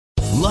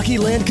Lucky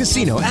Land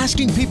Casino,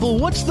 asking people,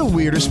 what's the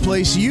weirdest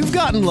place you've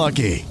gotten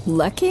lucky?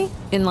 Lucky?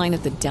 In line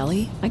at the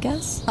deli, I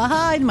guess?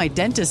 Aha, in my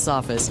dentist's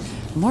office.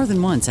 More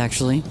than once,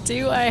 actually.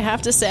 Do I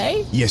have to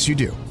say? Yes, you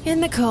do. In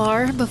the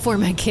car before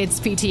my kids'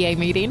 PTA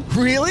meeting.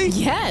 Really?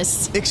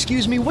 Yes.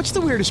 Excuse me, what's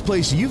the weirdest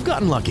place you've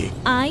gotten lucky?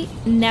 I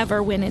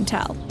never win and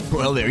tell.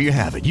 Well, there you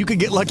have it. You can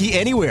get lucky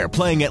anywhere,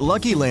 playing at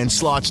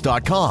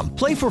LuckyLandSlots.com.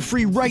 Play for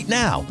free right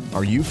now.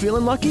 Are you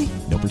feeling lucky?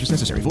 No purchase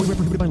necessary. Void where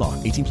prohibited by law.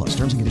 18 plus.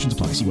 Terms and conditions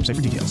apply. See website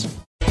for details.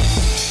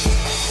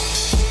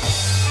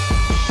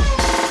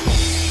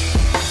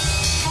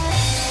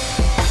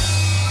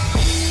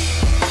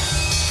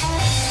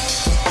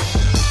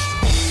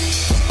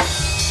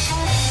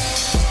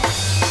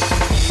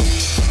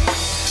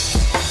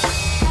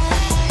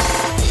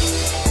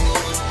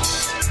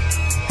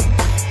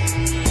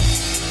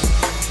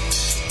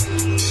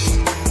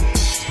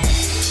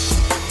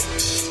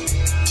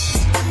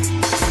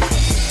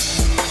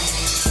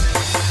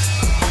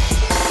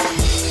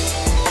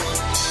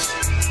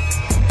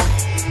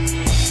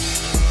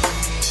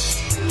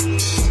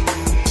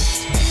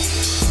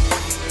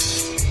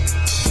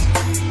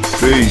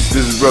 Peace.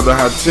 This is Brother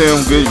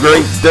Hatim. Good,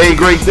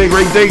 great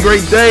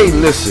day.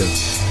 Listen,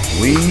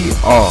 we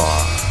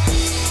are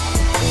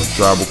on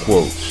Tribal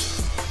Quotes,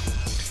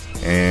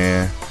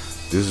 and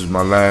this is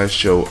my last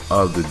show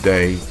of the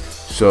day.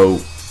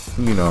 So,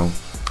 you know,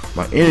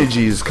 my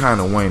energy is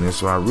kind of waning.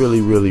 So I really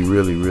need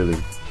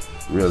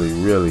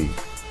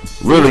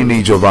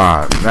your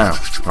vibe. Now,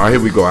 all right,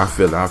 here we go. I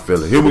feel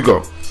it. Here we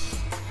go.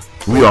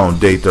 We on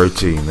day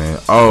 13, man.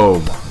 Oh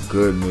my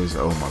goodness.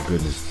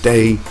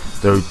 Day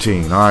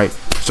 13. All right.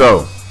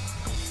 So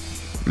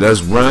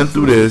let's run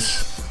through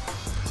this.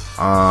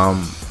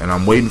 And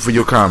I'm waiting for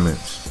your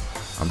comments.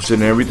 I'm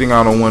sending everything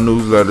out on one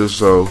newsletter,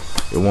 so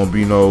it won't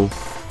be no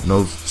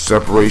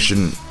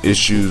separation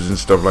issues and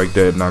stuff like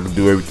that. And I can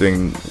do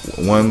everything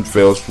one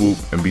fell swoop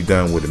and be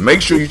done with it.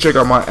 Make sure you check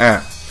out my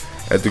app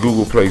at the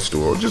Google Play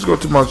Store, or just go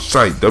to my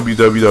site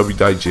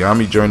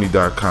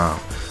www.jamijourney.com.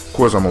 Of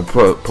course, I'm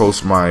gonna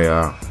post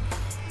my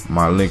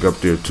my link up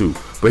there too.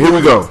 But here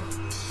we go.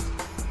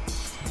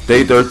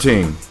 Day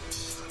 13.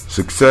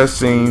 Success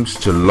seems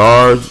to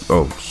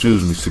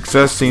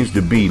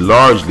be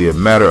largely a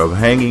matter of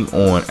hanging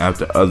on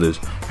after others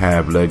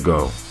have let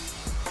go.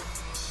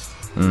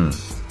 The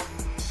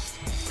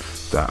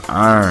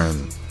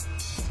iron,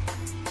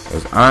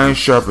 as iron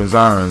sharpens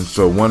iron,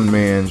 so one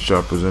man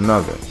sharpens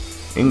another.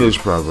 English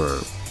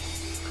proverb.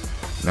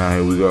 Now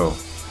here we go.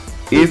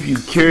 If you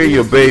carry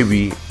your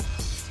baby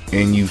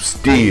and you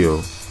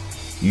steal,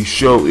 you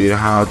show it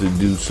how to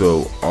do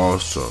so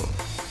also.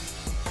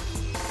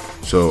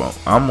 So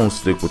I'm going to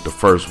stick with the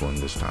first one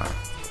this time.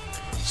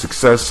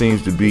 Success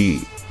seems to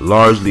be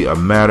largely a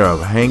matter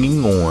of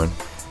hanging on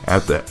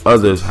after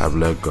others have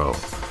let go.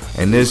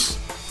 And this,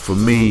 for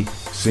me,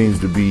 seems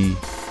to be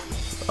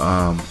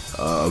a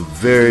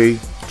very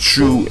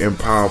true and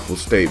powerful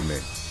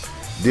statement.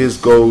 This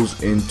goes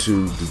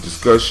into the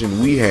discussion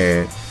we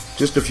had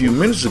just a few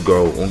minutes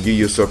ago on Give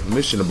Yourself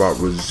Permission about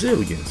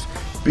resilience.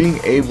 Being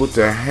able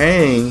to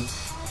hang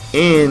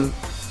in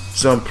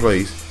some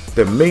place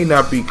that may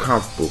not be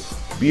comfortable.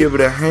 Be able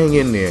to hang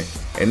in there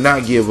and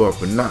not give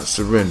up and not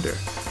surrender.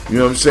 You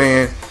know what I'm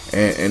saying?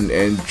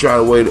 And try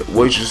to wait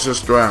your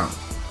sister out.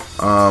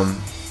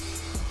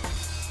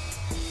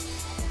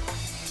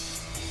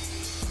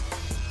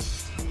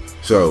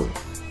 So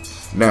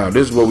now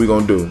this is what we're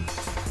gonna do.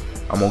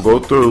 I'm gonna go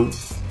through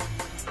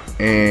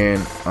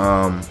and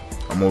I'm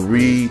gonna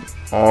read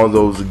all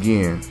those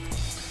again.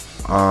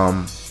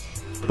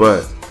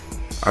 But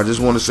I just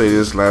want to say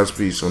this last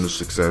piece on the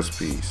success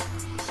piece.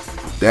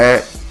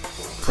 That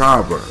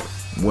proverb,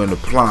 when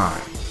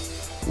applied,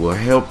 will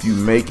help you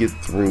make it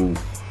through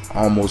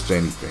almost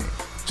anything.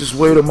 Just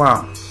wait them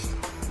out.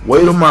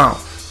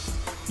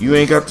 You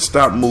ain't got to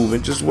stop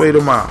moving. Just wait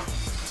them out.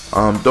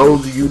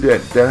 Those of you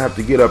that have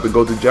to get up and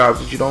go to jobs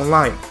that you don't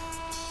like,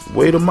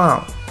 wait them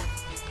out.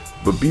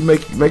 But be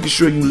making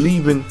sure you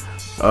leaving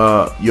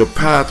your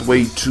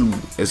pathway to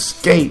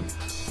escape.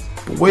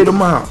 But wait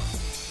them out.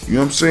 You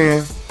know what I'm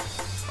saying?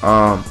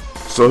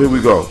 So here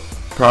we go.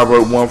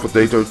 Proverb 1 for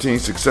day 13.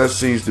 Success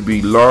seems to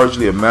be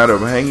largely a matter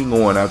of hanging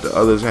on after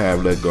others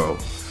have let go.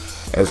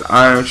 As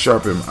iron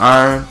sharpens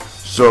iron,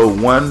 so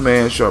one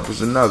man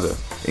sharpens another.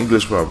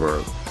 English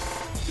proverb.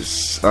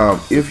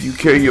 If you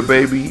carry your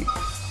baby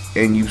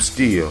and you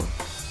steal,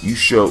 you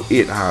show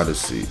it how to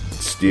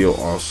steal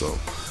also.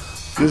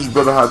 This is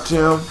Brother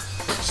Hatim.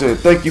 Said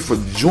thank you for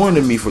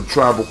joining me for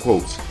Tribal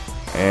Quotes.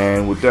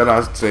 And with that,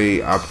 I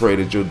say I pray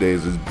that your day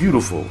is as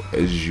beautiful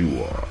as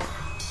you are.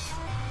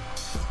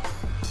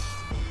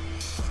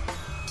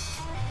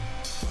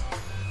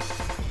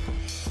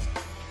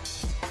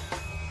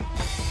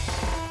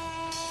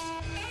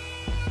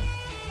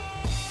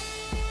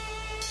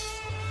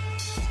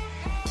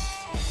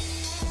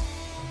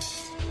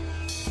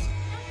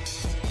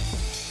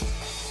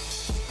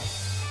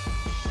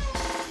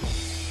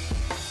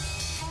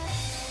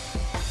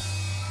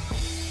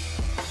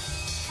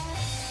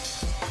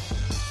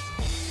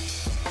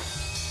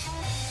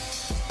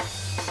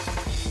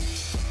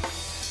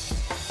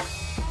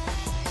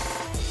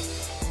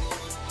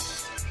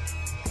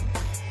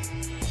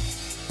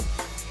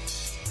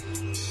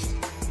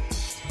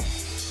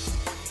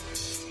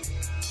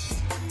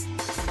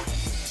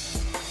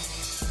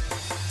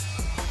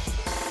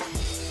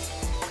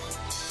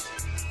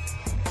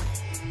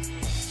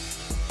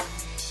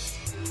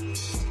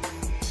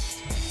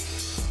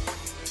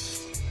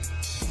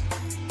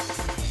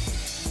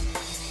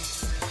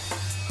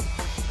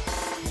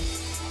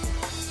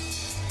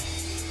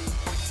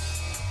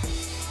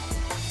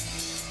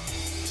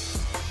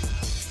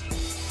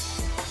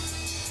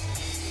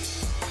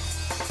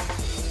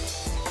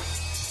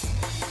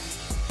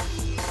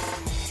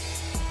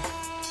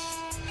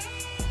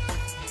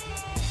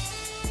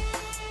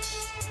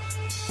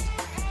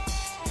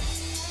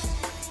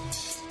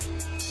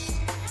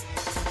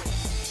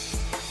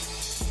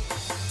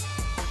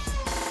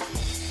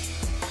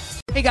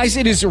 Hey guys,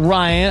 it is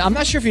Ryan. I'm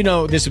not sure if you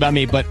know this about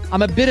me, but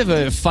I'm a bit of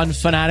a fun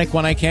fanatic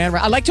when I can.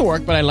 I like to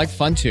work, but I like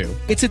fun too.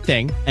 It's a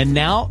thing. And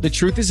now the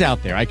truth is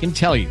out there. I can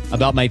tell you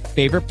about my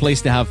favorite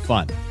place to have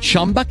fun.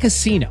 Chumba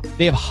Casino.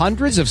 They have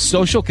hundreds of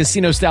social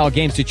casino style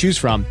games to choose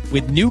from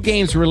with new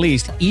games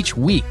released each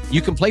week.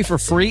 You can play for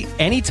free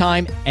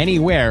anytime,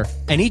 anywhere.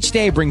 And each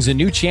day brings a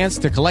new chance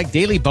to collect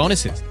daily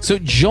bonuses. So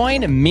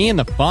join me in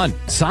the fun.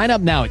 Sign up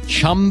now at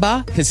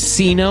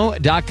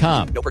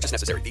ChumbaCasino.com. No purchase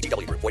necessary.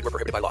 VGW Group. Void where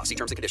prohibited by law. See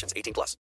terms and conditions. 18+.